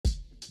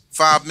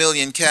$5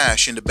 million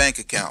cash in the bank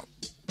account,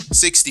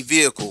 60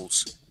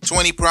 vehicles,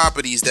 20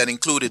 properties that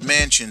included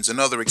mansions and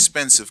other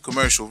expensive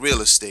commercial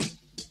real estate,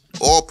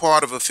 all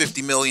part of a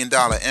 $50 million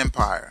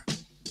empire.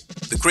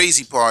 The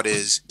crazy part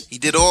is, he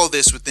did all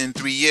this within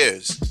 3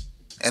 years,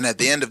 and at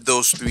the end of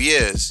those 3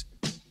 years,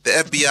 the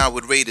FBI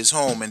would raid his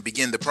home and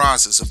begin the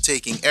process of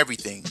taking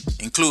everything,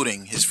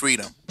 including his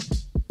freedom.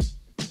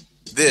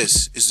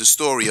 This is the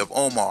story of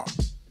Omar,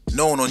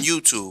 known on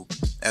YouTube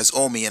as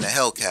OMI and a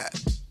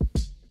HELLCAT.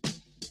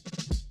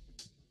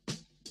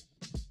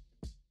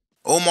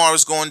 Omar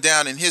is going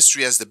down in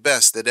history as the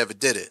best that ever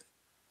did it.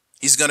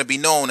 He's going to be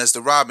known as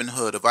the Robin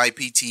Hood of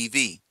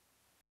IPTV.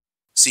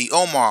 See,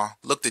 Omar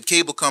looked at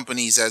cable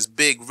companies as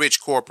big,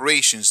 rich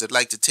corporations that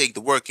like to take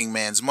the working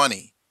man's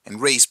money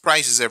and raise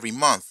prices every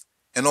month,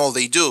 and all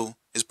they do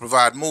is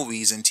provide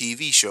movies and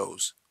TV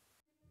shows.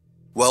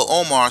 Well,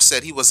 Omar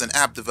said he was an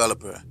app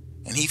developer,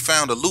 and he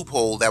found a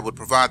loophole that would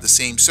provide the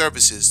same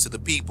services to the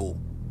people,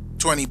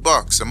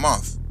 $20 a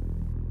month.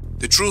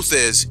 The truth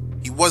is,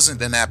 he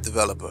wasn't an app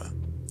developer,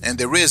 and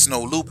there is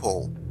no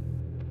loophole.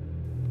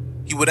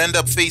 He would end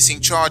up facing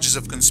charges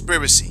of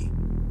conspiracy,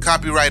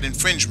 copyright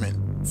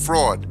infringement,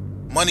 fraud,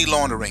 money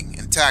laundering,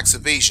 and tax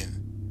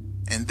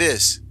evasion. And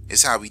this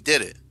is how he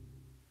did it.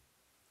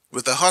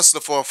 With a hustler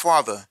for a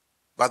father,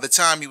 by the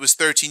time he was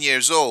 13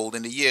 years old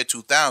in the year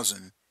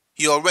 2000,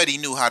 he already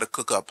knew how to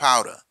cook up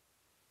powder.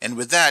 And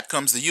with that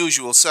comes the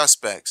usual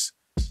suspects,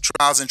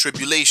 trials and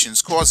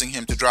tribulations causing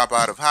him to drop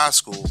out of high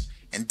school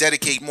and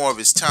dedicate more of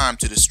his time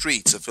to the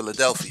streets of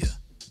Philadelphia.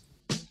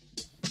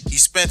 He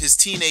spent his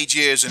teenage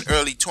years and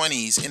early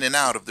 20s in and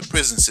out of the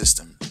prison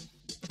system.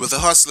 With a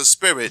hustler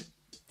spirit,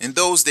 in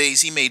those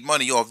days he made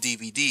money off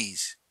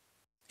DVDs.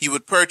 He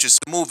would purchase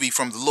a movie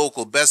from the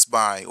local Best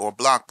Buy or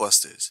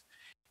Blockbusters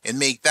and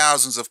make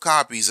thousands of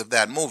copies of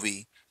that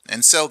movie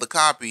and sell the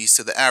copies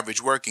to the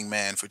average working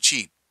man for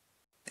cheap.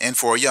 And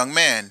for a young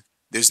man,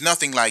 there's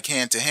nothing like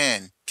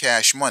hand-to-hand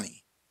cash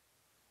money.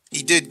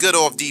 He did good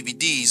off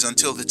DVDs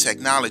until the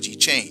technology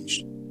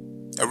changed.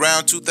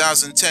 Around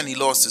 2010, he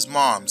lost his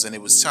moms, and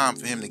it was time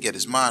for him to get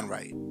his mind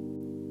right.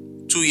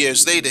 2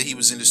 years later, he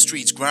was in the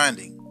streets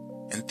grinding,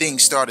 and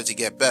things started to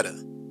get better.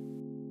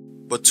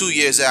 But 2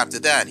 years after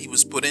that, he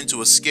was put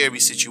into a scary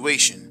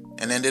situation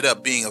and ended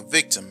up being a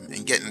victim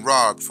and getting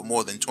robbed for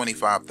more than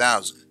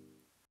 $25,000.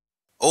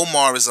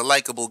 Omar is a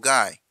likable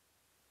guy.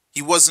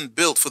 He wasn't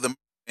built for the murder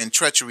and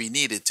treachery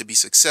needed to be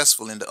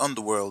successful in the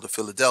underworld of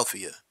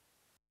Philadelphia.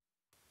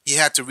 He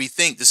had to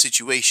rethink the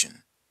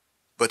situation.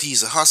 But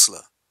he's a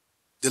hustler.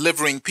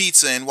 Delivering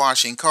pizza and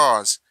washing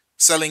cars,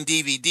 selling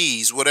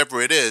DVDs,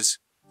 whatever it is,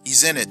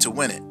 he's in it to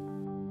win it.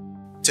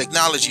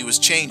 Technology was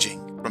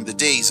changing from the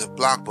days of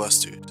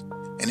Blockbusters,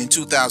 and in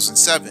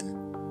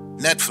 2007,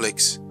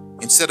 Netflix,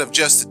 instead of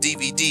just a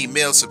DVD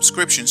mail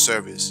subscription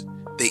service,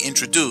 they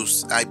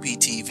introduced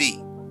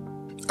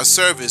IPTV, a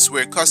service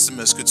where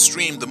customers could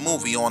stream the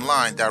movie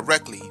online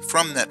directly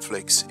from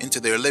Netflix into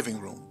their living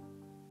room.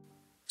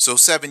 So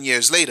 7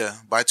 years later,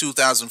 by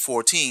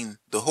 2014,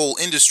 the whole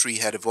industry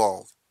had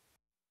evolved.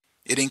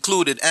 It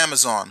included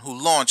Amazon,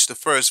 who launched the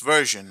first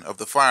version of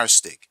the Fire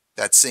Stick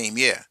that same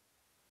year.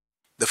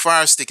 The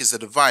Fire Stick is a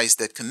device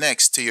that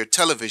connects to your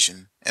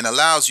television and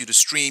allows you to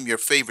stream your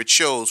favorite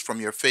shows from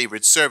your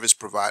favorite service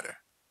provider.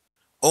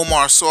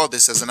 Omar saw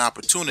this as an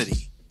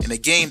opportunity in a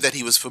game that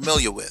he was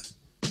familiar with.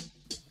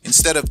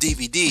 Instead of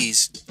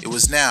DVDs, it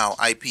was now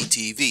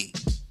IPTV.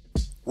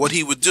 What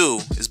he would do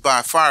is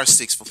buy Fire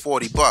Sticks for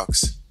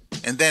 $40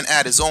 and then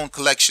add his own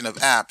collection of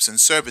apps and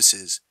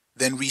services,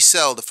 then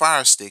resell the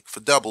Fire Stick for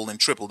double and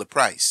triple the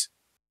price.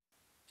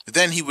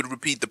 Then he would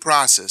repeat the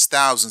process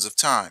thousands of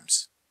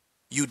times.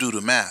 You do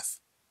the math.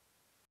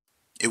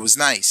 It was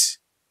nice.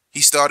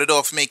 He started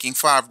off making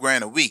 $5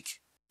 grand a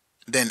week,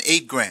 then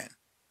 $8 grand,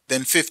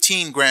 then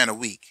 $15 grand a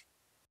week.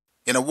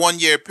 In a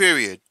 1-year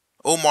period,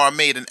 Omar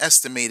made an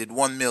estimated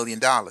 $1 million.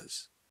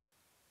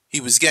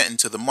 He was getting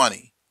to the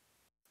money,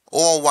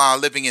 all while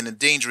living in the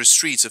dangerous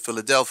streets of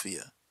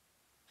Philadelphia.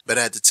 But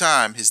at the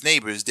time, his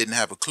neighbors didn't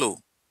have a clue.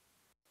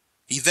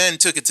 He then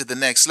took it to the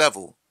next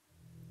level.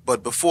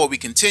 But before we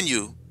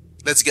continue,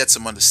 let's get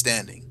some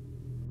understanding.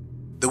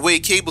 The way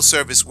cable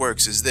service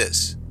works is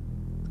this.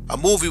 A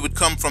movie would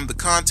come from the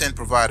content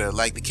provider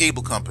like the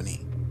cable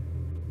company.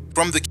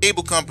 From the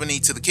cable company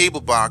to the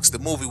cable box, the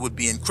movie would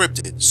be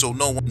encrypted so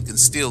no one can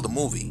steal the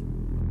movie.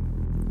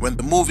 When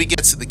the movie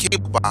gets to the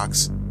cable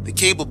box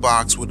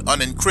would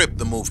unencrypt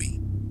the movie.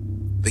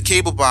 The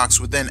cable box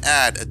would then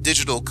add a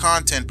digital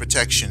content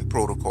protection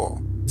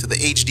protocol to the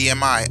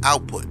HDMI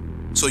output,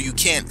 so you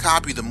can't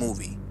copy the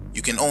movie,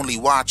 you can only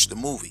watch the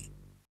movie.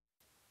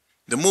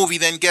 The movie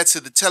then gets to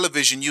the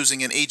television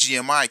using an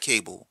HDMI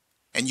cable,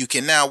 and you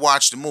can now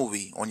watch the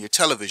movie on your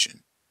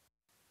television.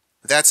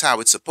 That's how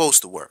it's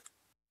supposed to work.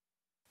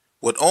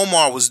 What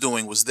Omar was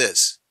doing was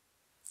this.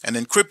 An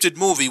encrypted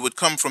movie would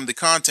come from the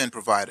content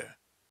provider.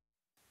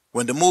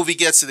 When the movie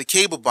gets to the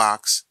cable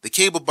box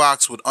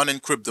would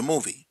unencrypt the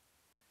movie.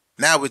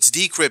 Now it's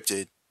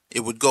decrypted,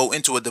 it would go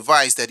into a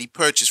device that he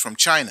purchased from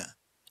China,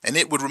 and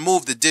it would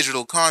remove the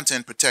digital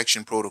content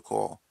protection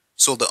protocol,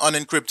 so the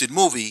unencrypted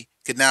movie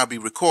could now be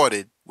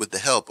recorded with the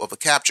help of a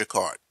capture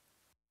card.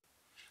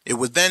 It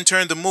would then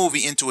turn the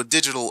movie into a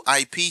digital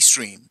IP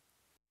stream.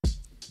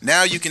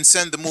 Now you can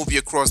send the movie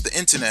across the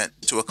internet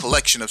to a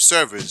collection of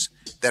servers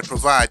that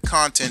provide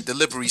content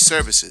delivery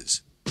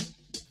services.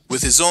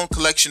 With his own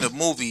collection of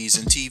movies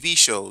and TV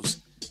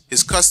shows,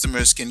 his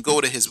customers can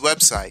go to his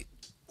website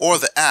or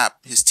the app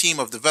his team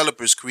of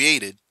developers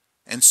created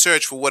and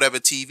search for whatever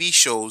TV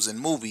shows and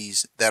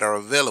movies that are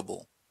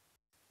available.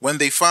 When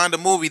they find a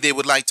movie they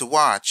would like to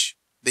watch,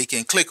 they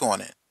can click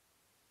on it.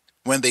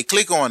 When they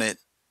click on it,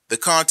 the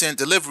content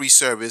delivery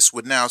service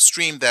would now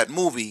stream that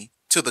movie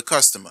to the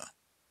customer.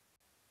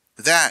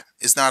 That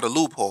is not a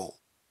loophole,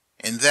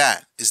 and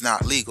that is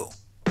not legal.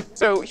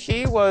 So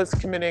he was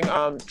committing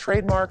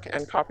trademark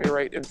and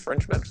copyright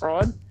infringement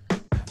fraud.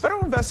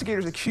 Federal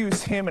investigators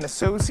accused him and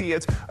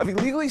associates of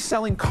illegally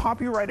selling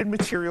copyrighted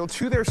material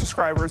to their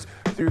subscribers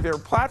through their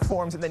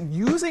platforms and then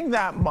using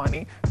that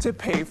money to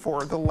pay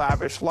for the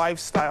lavish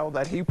lifestyle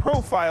that he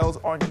profiles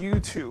on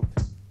YouTube.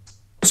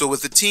 So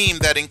with a team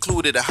that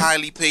included a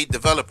highly paid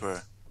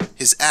developer,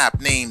 his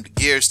app named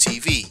Gears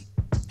TV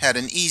had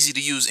an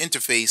easy-to-use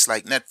interface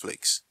like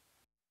Netflix.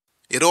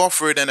 It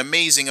offered an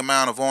amazing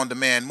amount of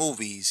on-demand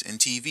movies and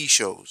TV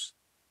shows.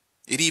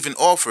 It even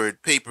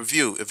offered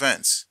pay-per-view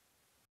events.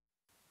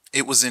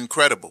 It was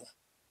incredible.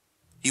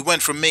 He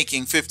went from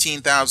making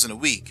 $15,000 a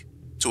week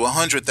to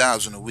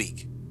 $100,000 a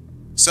week.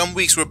 Some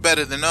weeks were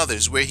better than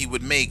others where he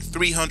would make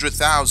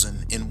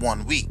 $300,000 in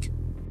 1 week.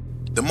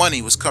 The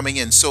money was coming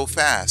in so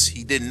fast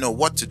he didn't know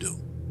what to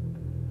do.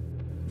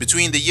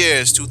 Between the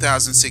years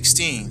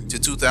 2016 to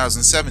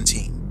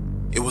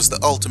 2017, it was the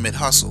ultimate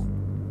hustle.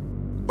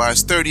 By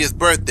his 30th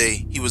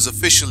birthday, he was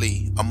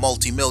officially a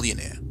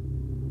multi-millionaire.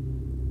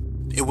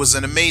 It was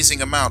an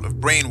amazing amount of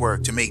brain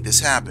work to make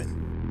this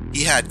happen.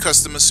 He had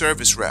customer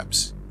service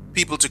reps,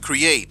 people to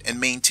create and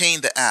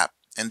maintain the app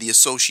and the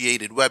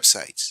associated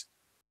websites.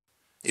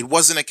 It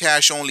wasn't a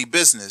cash-only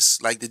business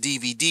like the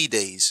DVD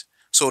days,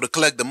 so to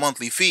collect the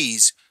monthly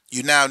fees,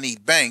 you now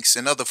need banks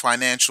and other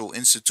financial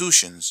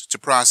institutions to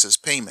process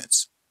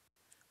payments.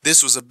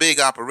 This was a big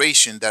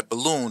operation that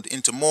ballooned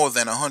into more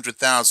than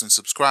 100,000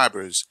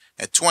 subscribers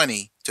at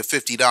 $20 to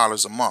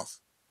 $50 a month.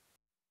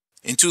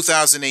 In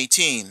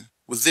 2018,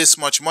 with this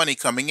much money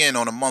coming in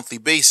on a monthly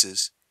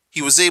basis,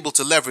 he was able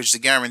to leverage the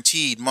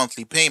guaranteed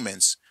monthly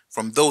payments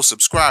from those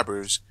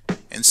subscribers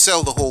and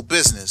sell the whole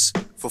business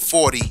for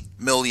 $40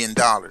 million.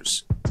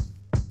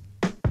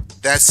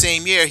 That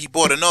same year, he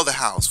bought another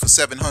house for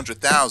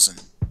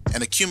 $700,000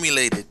 and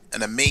accumulated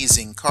an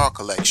amazing car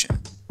collection.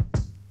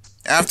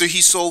 After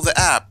he sold the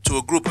app to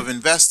a group of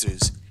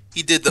investors,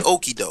 he did the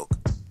okie doke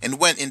and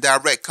went in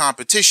direct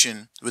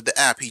competition with the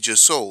app he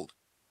just sold.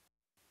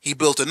 He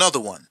built another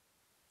one,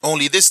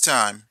 only this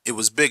time it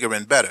was bigger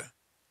and better.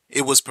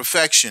 It was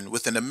perfection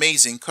with an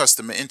amazing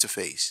customer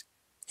interface.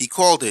 He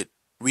called it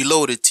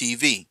Reloaded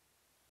TV.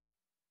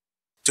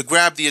 To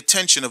grab the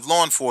attention of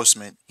law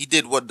enforcement, he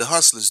did what the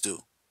hustlers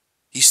do.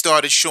 He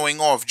started showing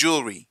off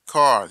jewelry,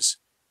 cars,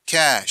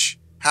 cash,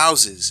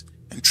 houses,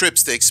 and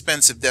trips to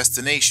expensive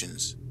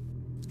destinations.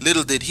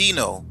 Little did he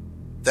know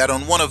that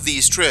on one of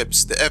these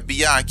trips, the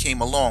FBI came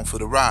along for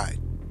the ride.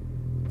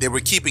 They were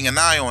keeping an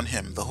eye on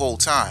him the whole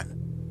time.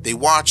 They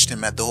watched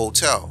him at the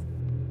hotel.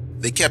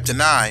 They kept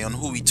an eye on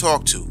who he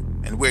talked to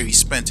and where he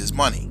spent his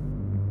money.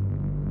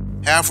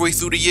 Halfway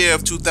through the year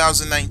of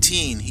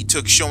 2019, he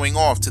took showing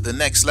off to the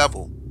next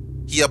level.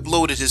 He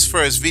uploaded his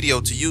first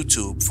video to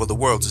YouTube for the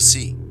world to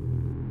see.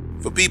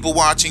 For people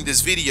watching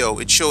this video,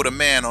 it showed a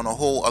man on a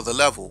whole other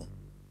level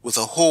with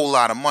a whole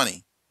lot of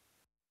money.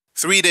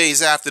 3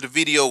 days after the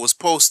video was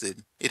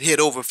posted, it hit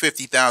over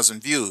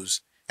 50,000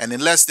 views, and in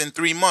less than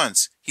 3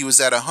 months, he was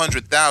at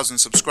 100,000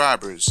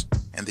 subscribers,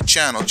 and the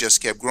channel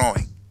just kept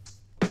growing.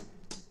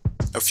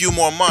 A few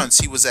more months,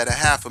 he was at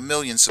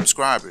 500,000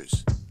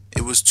 subscribers.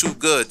 It was too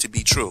good to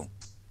be true.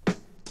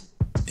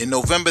 In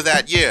November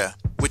that year,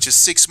 which is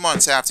 6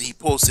 months after he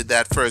posted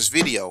that first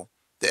video,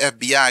 the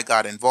FBI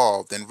got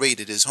involved and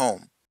raided his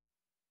home.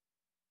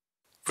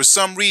 For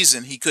some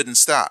reason, he couldn't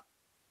stop.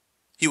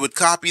 He would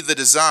copy the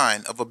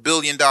design of a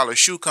billion-dollar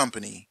shoe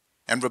company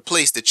and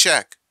replace the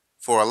check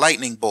for a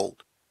lightning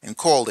bolt and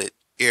called it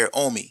Air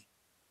OMI.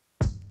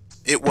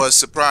 It was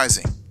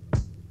surprising.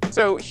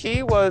 So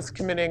he was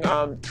committing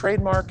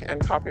trademark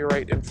and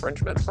copyright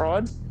infringement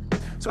fraud.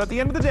 So at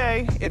the end of the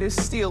day, it is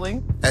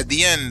stealing. At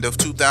the end of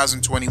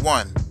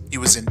 2021, he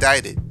was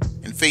indicted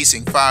and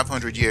facing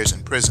 500 years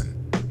in prison.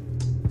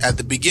 At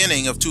the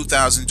beginning of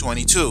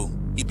 2022,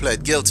 he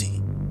pled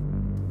guilty.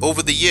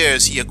 Over the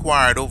years, he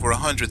acquired over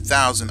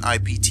 100,000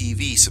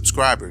 IPTV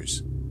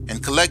subscribers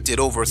and collected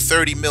over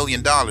 $30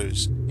 million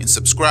in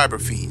subscriber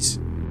fees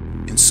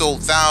and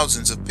sold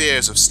thousands of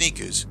pairs of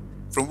sneakers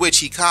from which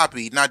he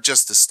copied not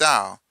just the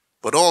style,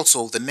 but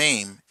also the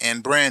name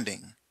and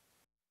branding.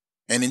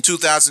 And in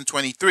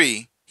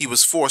 2023, he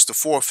was forced to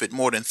forfeit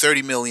more than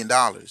 $30 million,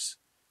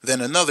 then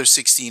another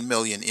 $16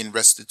 million in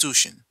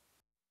restitution.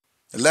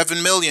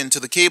 $11 million to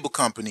the cable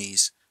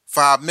companies,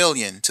 $5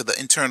 million to the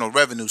Internal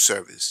Revenue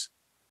Service.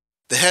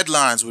 The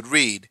headlines would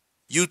read,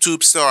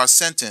 YouTube star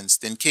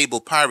sentenced in cable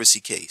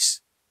piracy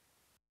case.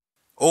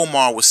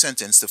 Omar was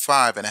sentenced to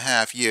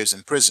 5.5 years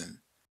in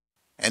prison,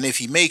 and if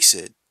he makes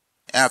it,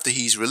 after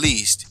he's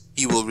released,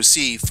 he will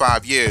receive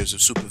 5 years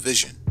of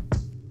supervision.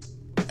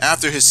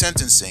 After his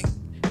sentencing,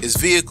 his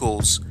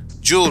vehicles,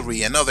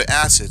 jewelry, and other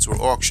assets were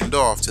auctioned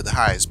off to the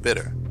highest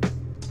bidder.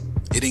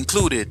 It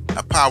included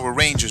a Power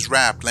Rangers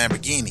wrapped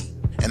Lamborghini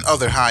and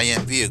other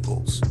high-end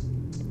vehicles.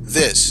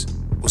 This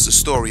was the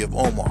story of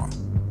Omar,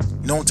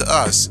 known to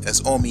us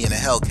as OMI and a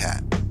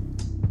HELLCAT.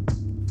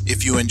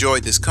 If you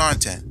enjoyed this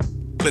content,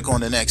 click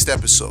on the next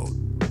episode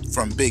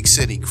from Big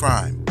City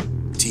Crime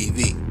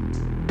TV.